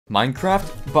Minecraft,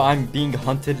 but I'm being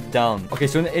hunted down. Okay,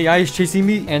 so an AI is chasing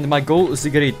me, and my goal is to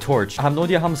get a torch. I have no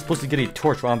idea how I'm supposed to get a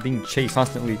torch while I'm being chased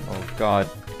constantly. Oh, God.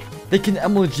 They can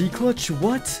MLG clutch?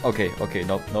 What? Okay,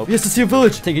 nope. Yes, it's your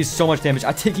village. Taking so much damage.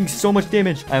 I'm taking so much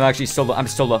damage. I'm actually solo. I'm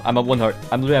at 1 heart.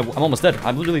 I'm almost dead.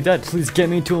 I'm literally dead. Please get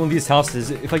me into one of these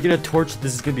houses. If I get a torch,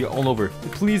 this is gonna be all over.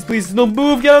 Please, no,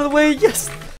 move. Get out of the way. Yes.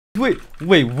 Wait,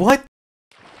 what?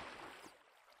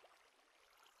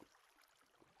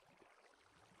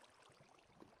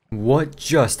 What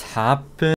just happened?